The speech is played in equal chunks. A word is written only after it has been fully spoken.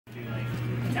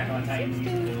Oh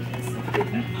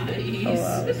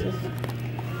wow, this is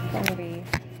gonna be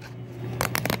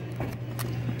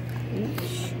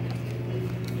each.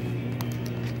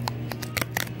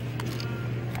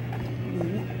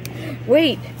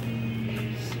 Wait!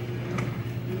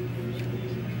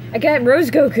 I got Rose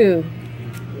Goku.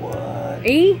 What?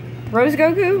 E? Rose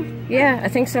Goku? Yeah, I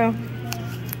think so.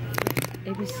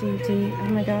 A, B, C, D. Oh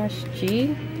my gosh.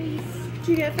 G? Did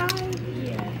you get 5?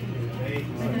 Yeah.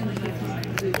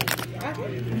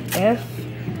 F?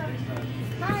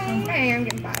 Hi. Hey, I'm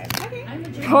getting 5. Okay.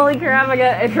 Holy crap, I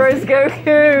got a Rose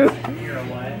Goku.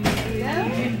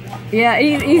 Yeah,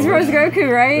 he's Rose Goku,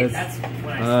 right?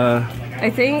 I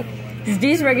think. Is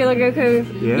D's regular Goku?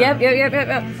 Yeah.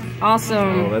 Yep.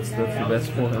 Awesome. Oh, that's the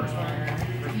best one.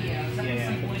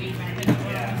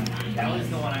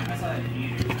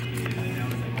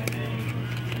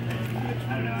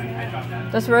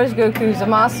 That's Rose Goku's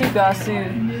Amasu Gasu.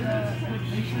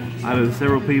 Out of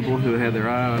several people who had their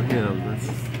eye on him,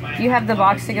 You have the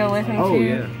box to go with him too?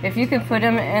 Yeah. If you could put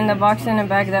him in the box in the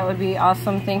bag, that would be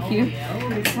awesome. Thank you.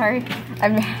 Sorry.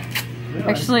 I'm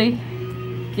actually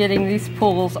getting these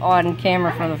pulls on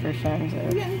camera for the first time. So.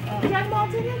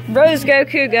 Rose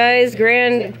Goku, guys,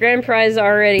 grand prize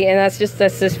already, and that's just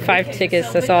 5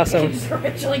 tickets. That's awesome.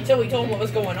 Especially until we told him what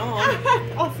was going on.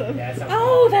 Awesome.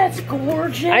 Oh, that's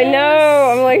gorgeous. I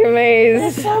know. I'm like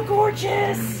amazed. That's so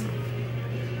gorgeous.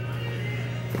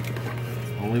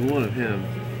 only one of him.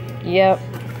 Yep.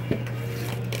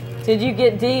 Did you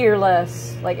get D or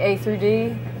less? Like A through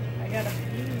D? I got a B.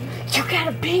 You got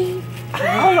a B?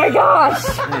 Oh my gosh!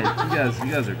 Man,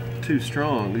 you guys are too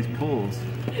strong. These pulls.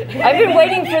 I've been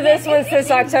waiting for this one since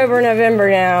October, November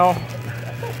now.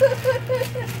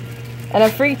 And I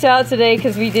freaked out today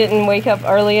because we didn't wake up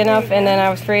early enough, and then I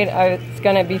was afraid I was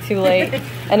gonna be too late.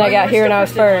 And I got here and I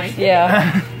was first.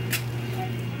 Yeah.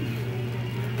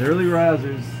 The early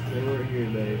risers, they weren't here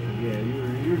today. So yeah,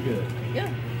 you were good.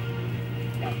 Yeah.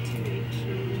 Got 2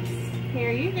 H's.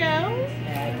 Here you go.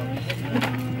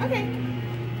 Okay.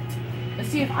 Let's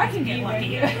see if I can get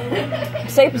lucky.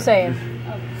 Safe to say. All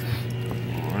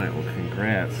right. Well,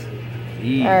 congrats.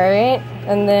 All right,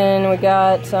 and then we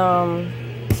got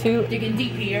two Digging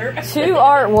deep here. 2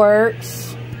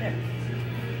 artworks.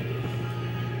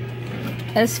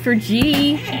 As for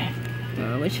G,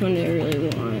 which one do I really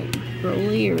want?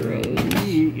 Broly or Rose?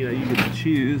 You get to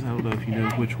choose. I don't know if you know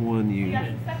which one you.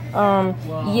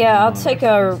 Yeah, I'll take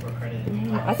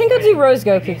I think I'll do Rose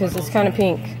Goku because it's kind of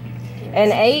pink.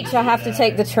 And H, I have to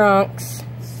take the Trunks.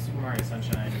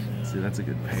 See, that's a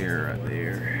good pair right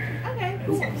there. Okay.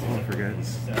 Oh, I forgot.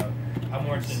 So I'm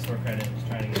more interested for credit, just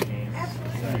trying to get games.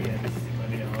 So yeah, just let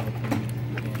me know all the things.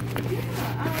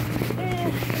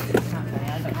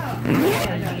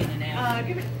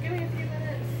 Give me a few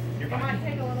minutes. You're It might fine.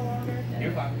 take a little longer.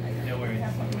 You're fine. No worries.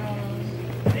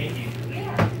 Thank you.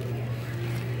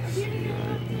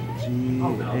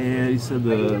 And you said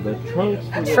the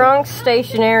trunks. Trunks,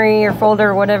 stationery, or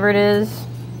folder, whatever it is.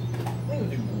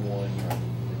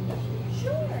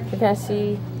 You can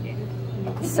see.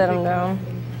 Set them down.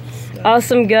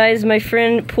 Awesome, guys. My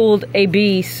friend pulled a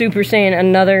B, Super Saiyan,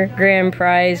 another grand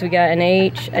prize. We got an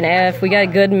H, an F. We got a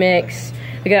good mix.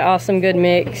 We got awesome good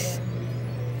mix.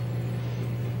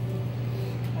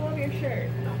 I love your shirt.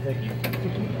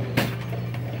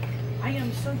 I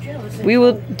am so jealous. We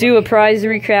will do a prize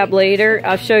recap later.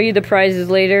 I'll show you the prizes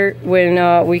later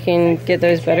when we can get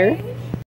those better.